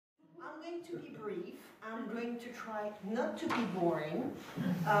going to be brief. I'm going to try not to be boring.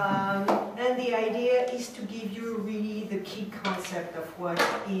 And the idea is to give you really the key concept of what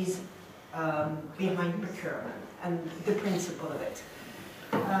is behind procurement and the principle of it.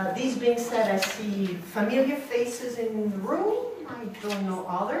 This being said, I see familiar faces in the room. I don't know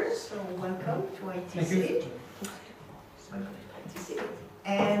others, so welcome to ITC.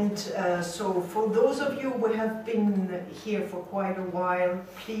 And so for those of you who have been here for quite a while,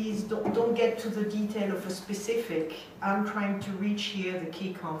 please don't get to the detail of a specific. I'm trying to reach here the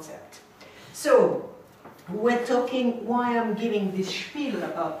key concept. So we're talking, why I'm giving this spiel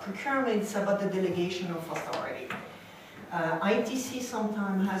about procurement, it's about the delegation of authority. ITC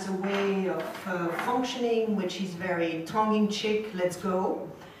sometimes has a way of functioning which is very tongue-in-cheek, let's go.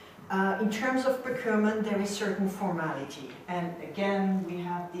 In terms of procurement, there is certain formality. And again, we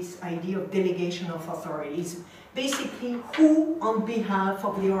have this idea of delegation of authorities. Basically, who on behalf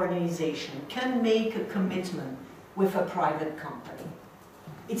of the organization can make a commitment with a private company.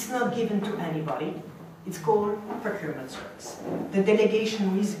 It's not given to anybody. It's called procurement service. The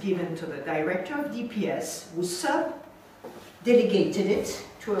delegation is given to the director of DPS, who sub-delegated it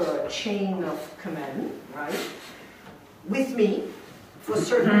to a chain of command, right, with me, for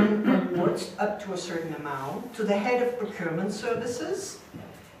certain awards up to a certain amount, to the head of procurement services.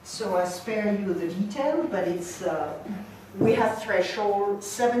 So I spare you the detail, but it's, we have threshold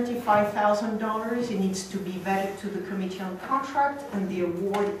 $75,000. It needs to be vetted to the Committee on Contract, and the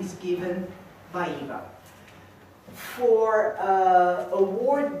award is given by EVA. For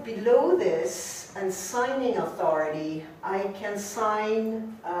award below this and signing authority, I can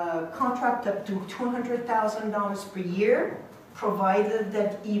sign a contract up to $200,000 per year, provided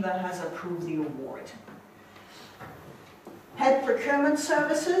that EVA has approved the award. Head procurement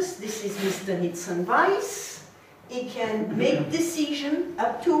services, this is Mr. Nitzen Weiss. He can make decision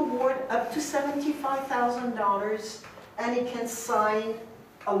up to award up to $75,000, and he can sign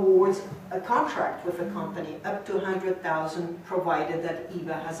awards, a contract with a company up to $100,000, provided that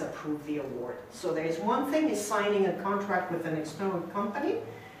EVA has approved the award. So there is one thing, is signing a contract with an external company,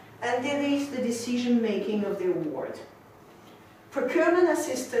 and there is the decision making of the award. Procurement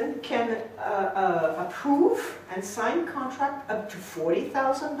assistant can approve and sign contract up to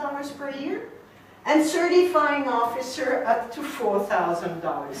 $40,000 per year, and certifying officer up to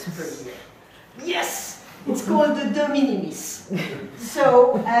 $4,000 per year. Yes, it's called the de minimis.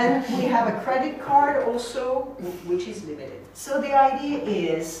 So, and we have a credit card also, which is limited. So the idea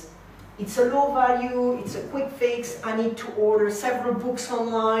is, it's a low value, it's a quick fix, I need to order several books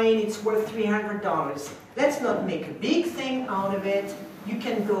online, it's worth $300. Let's not make a big thing out of it. You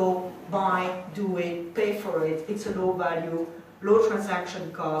can go, buy, do it, pay for it. It's a low value, low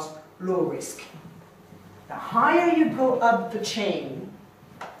transaction cost, low risk. The higher you go up the chain,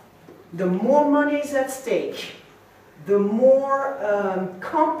 the more money is at stake, the more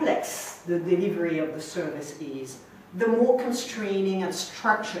complex the delivery of the service is, the more constraining and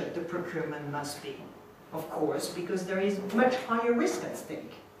structured the procurement must be, of course, because there is much higher risk at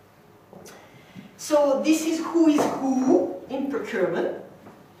stake. So this is who in procurement.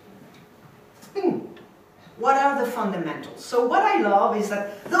 What are the fundamentals? So what I love is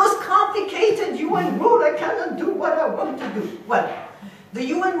that those complicated UN rules, I cannot do what I want to do. Well, the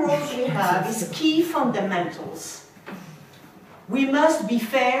UN rules we have is key fundamentals. We must be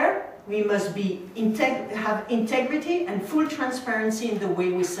fair. We must be have integrity and full transparency in the way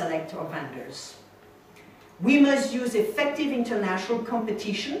we select our vendors. We must use effective international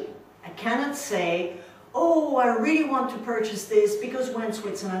competition. I cannot say, oh, I really want to purchase this because we're in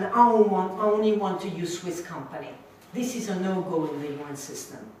Switzerland, I only want to use Swiss company. This is a no-go in the UN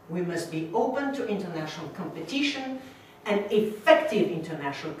system. We must be open to international competition and effective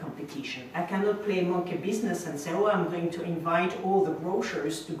international competition. I cannot play monkey business and say, oh, I'm going to invite all the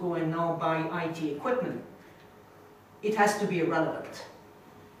grocers to go and now buy IT equipment. It has to be relevant.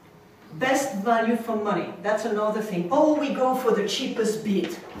 Best value for money, that's another thing. Oh, we go for the cheapest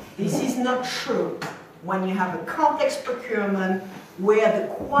bid. This is not true. When you have a complex procurement where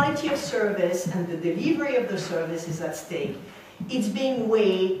the quality of service and the delivery of the service is at stake, it's being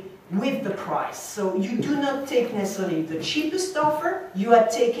weighed with the price. So you do not take necessarily the cheapest offer, you are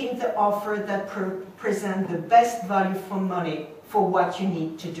taking the offer that presents the best value for money for what you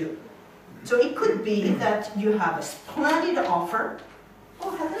need to do. So it could be that you have a splendid offer.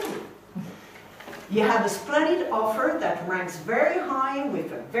 Oh, hello. You have a splendid offer that ranks very high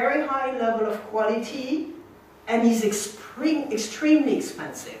with a very high level of quality and is extremely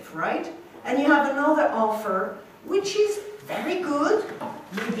expensive, right? And you have another offer which is very good,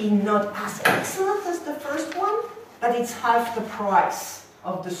 maybe not as excellent as the first one, but it's half the price.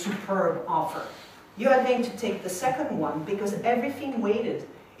 of the superb offer. You are going to take the second one because everything weighted.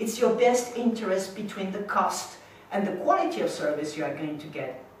 It's your best interest between the cost and the quality of service you are going to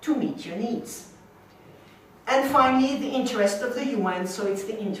get to meet your needs. And finally, the interest of the UN, so it's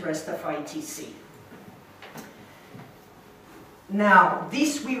the interest of ITC. Now,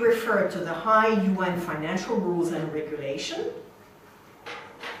 this we refer to the high UN financial rules and regulation.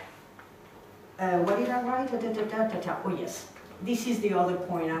 What did I write? Oh yes, this is the other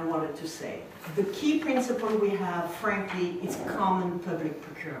point I wanted to say. The key principle we have, frankly, is common public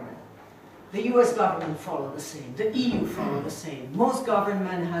procurement. The US government follow the same, the EU follow the same. Most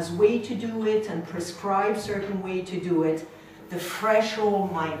government has way to do it and prescribe certain way to do it. The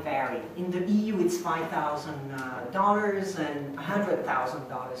threshold might vary. In the EU it's $5,000 and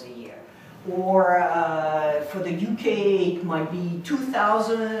 $100,000 a year. Or for the UK it might be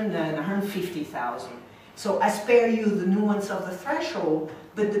 $2,000 and $150,000. So I spare you the nuance of the threshold,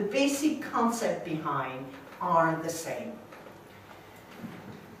 but the basic concept behind are the same.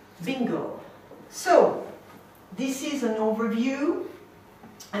 Bingo. So, this is an overview,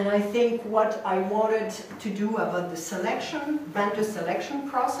 and I think what I wanted to do about the selection, vendor selection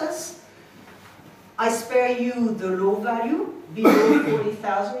process, I spare you the low value, below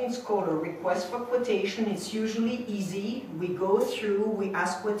 40,000, it's called a request for quotation. It's usually easy. We go through, we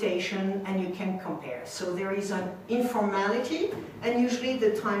ask quotation, and you can compare. So there is an informality, and usually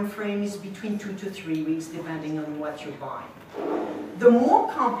the time frame is between 2 to 3 weeks, depending on what you're buying. The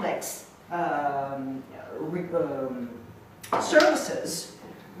more complex services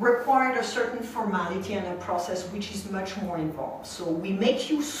require a certain formality and a process which is much more involved. So we make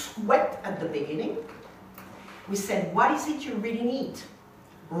you sweat at the beginning. We said, what is it you really need?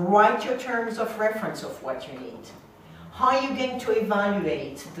 Write your terms of reference of what you need. How are you going to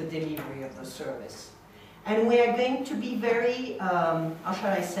evaluate the delivery of the service? And we are going to be very, how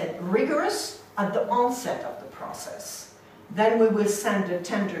shall I say, rigorous at the onset of the process. Then we will send a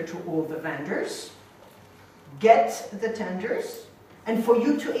tender to all the vendors, get the tenders, and for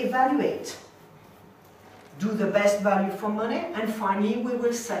you to evaluate. Do the best value for money, and finally we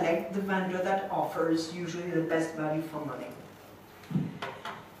will select the vendor that offers usually the best value for money.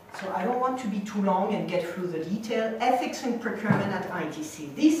 So I don't want to be too long and get through the detail. Ethics in procurement at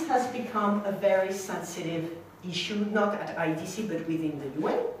ITC. This has become a very sensitive issue, not at ITC but within the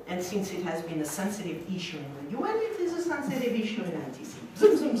UN, and since it has been a sensitive issue in the UN, it is a sensitive issue in ITC.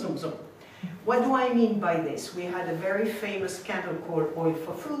 Zoom, zoom, zoom, zoom. What do I mean by this? We had a very famous scandal called Oil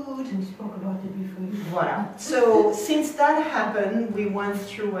for Food. We spoke about it before. Voilà. So since that happened, we went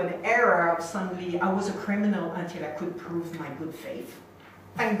through an era of suddenly, I was a criminal until I could prove my good faith.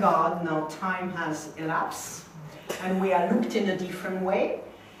 Thank God, now time has elapsed, and we are looked in a different way.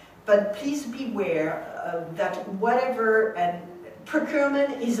 But please beware that whatever, and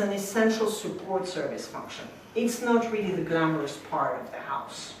procurement is an essential support service function. It's not really the glamorous part of the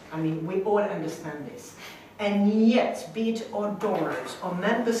house. I mean, we all understand this. And yet, be it our donors or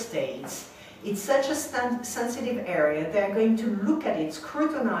member states, it's such a sensitive area, they're going to look at it,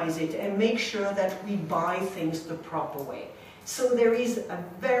 scrutinize it, and make sure that we buy things the proper way. So there is a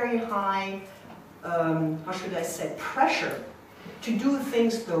very high, how should I say, pressure to do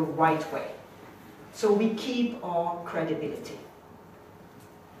things the right way. So we keep our credibility.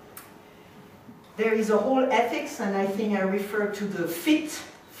 There is a whole ethics, and I think I refer to the fit,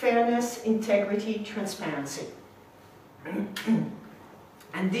 fairness, integrity, transparency.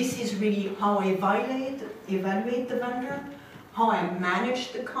 And this is really how I evaluate the vendor, how I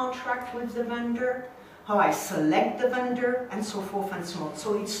manage the contract with the vendor, how I select the vendor, and so forth and so on.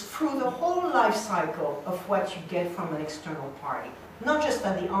 So it's through the whole life cycle of what you get from an external party. Not just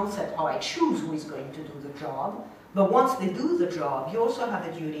at the onset how I choose who is going to do the job, but once they do the job, you also have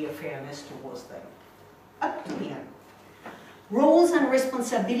a duty of fairness towards them. Up to the end. Roles and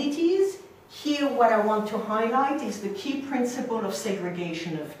responsibilities. Here what I want to highlight is the key principle of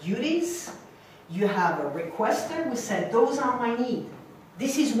segregation of duties. You have a requester who said, those are my needs.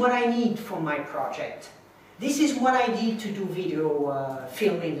 This is what I need for my project. This is what I need to do video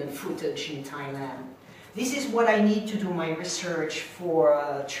filming and footage in Thailand. This is what I need to do my research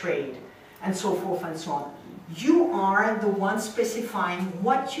for trade, and so forth and so on. You are the one specifying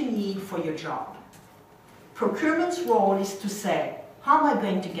what you need for your job. Procurement's role is to say, how am I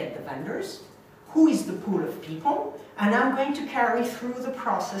going to get the vendors? Who is the pool of people? And I'm going to carry through the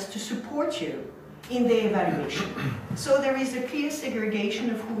process to support you in the evaluation. So there is a clear segregation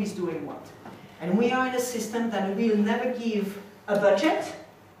of who is doing what. And we are in a system that will never give a budget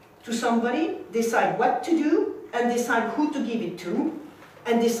to somebody, decide what to do, and decide who to give it to,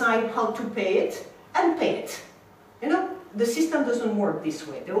 and decide how to pay it, and pay it. You know, the system doesn't work this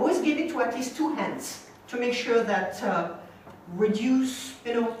way. They always give it to at least 2 hands to make sure that reduce,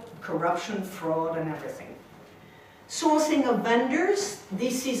 corruption, fraud, and everything. Sourcing of vendors,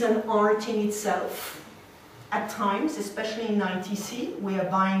 this is an art in itself. At times, especially in ITC, we are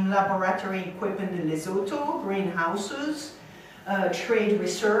buying laboratory equipment in Lesotho, greenhouses, trade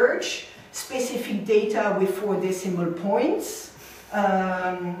research, specific data with 4 decimal points.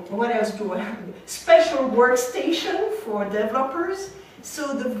 What else do I have? Special workstation for developers.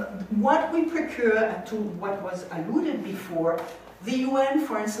 So what we procure, to what was alluded before, the UN,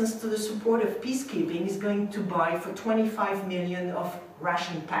 for instance, to the support of peacekeeping, is going to buy for 25 million of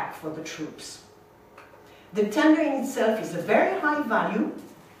ration pack for the troops. The tendering itself is a very high value.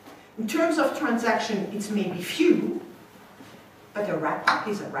 In terms of transaction, it's maybe few, but a rat pack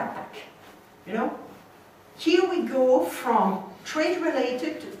is a rat pack, Here we go from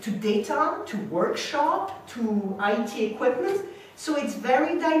trade-related to data, to workshop, to IT equipment. So it's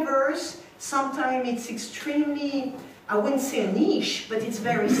very diverse. Sometimes it's extremely, I wouldn't say a niche, but it's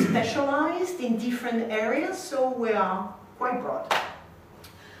very specialized in different areas, so we are quite broad.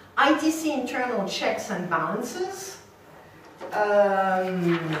 ITC internal checks and balances.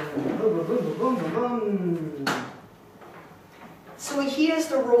 So here's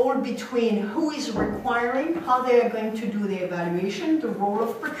the role between who is requiring, how they are going to do the evaluation, the role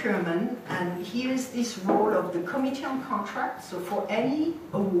of procurement, and here's this role of the committee on contract. So for any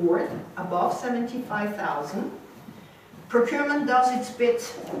award above 75,000, procurement does its bit,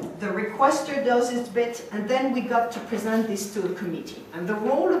 the requester does its bit, and then we got to present this to a committee. And the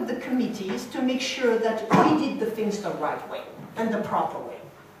role of the committee is to make sure that we did the things the right way and the proper way.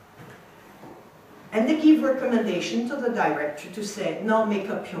 And they give recommendation to the director to say, now make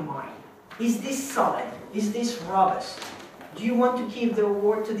up your mind. Is this solid? Is this robust? Do you want to give the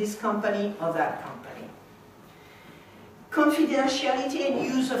award to this company or that company? Confidentiality and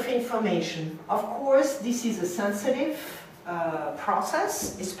use of information. Of course, this is a sensitive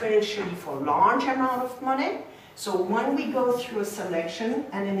process, especially for large amount of money. So when we go through a selection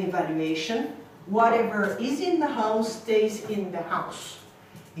and an evaluation, whatever is in the house stays in the house.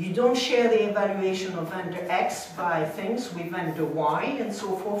 You don't share the evaluation of vendor X by things with vendor Y and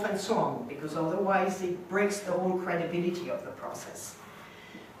so forth and so on, because otherwise it breaks the whole credibility of the process.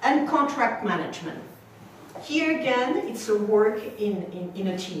 And contract management. Here again, it's a work in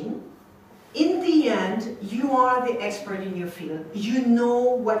a team. In the end, you are the expert in your field. You know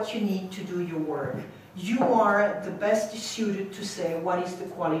what you need to do your work. You are the best suited to say what is the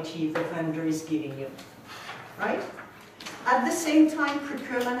quality the vendor is giving you, right? At the same time,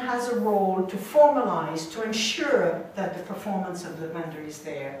 procurement has a role to formalize, to ensure that the performance of the vendor is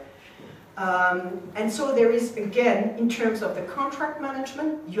there. And so there is, again, in terms of the contract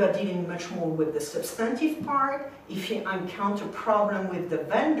management, you are dealing much more with the substantive part. If you encounter problem with the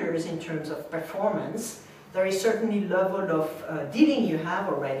vendors in terms of performance, there is certainly level of dealing you have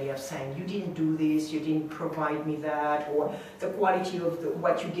already of saying, you didn't do this, you didn't provide me that, or the quality of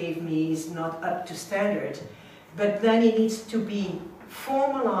what you gave me is not up to standard. But then it needs to be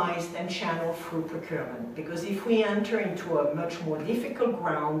formalized and channeled through procurement. Because if we enter into a much more difficult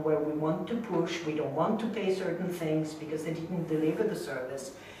ground where we want to push, we don't want to pay certain things because they didn't deliver the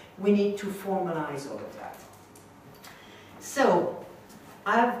service, we need to formalize all of that. So,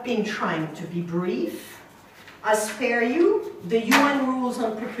 I've been trying to be brief. I spare you. The UN rules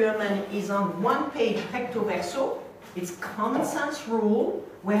on procurement is on 1 page recto verso. It's common sense rule.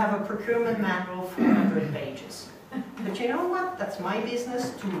 We have a procurement manual, 400 pages. But you know what? That's my business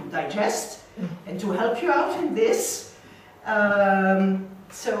to digest and to help you out in this.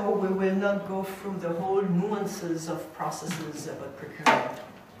 So we will not go through the whole nuances of processes about procurement.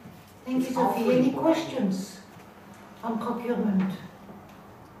 Thank you, Sophie. Any questions on procurement?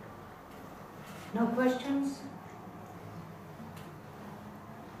 No questions?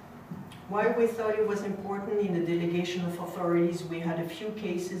 Why we thought it was important in the delegation of authorities, we had a few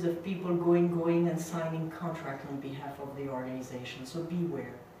cases of people going and signing contract on behalf of the organization, so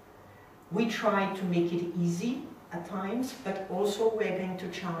beware. We try to make it easy at times, but also we're going to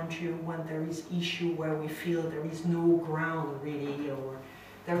challenge you when there is issue where we feel there is no ground really, or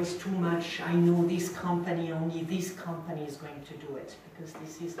there is too much, I know this company, only this company is going to do it, because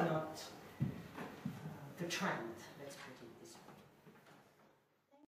this is not the trend.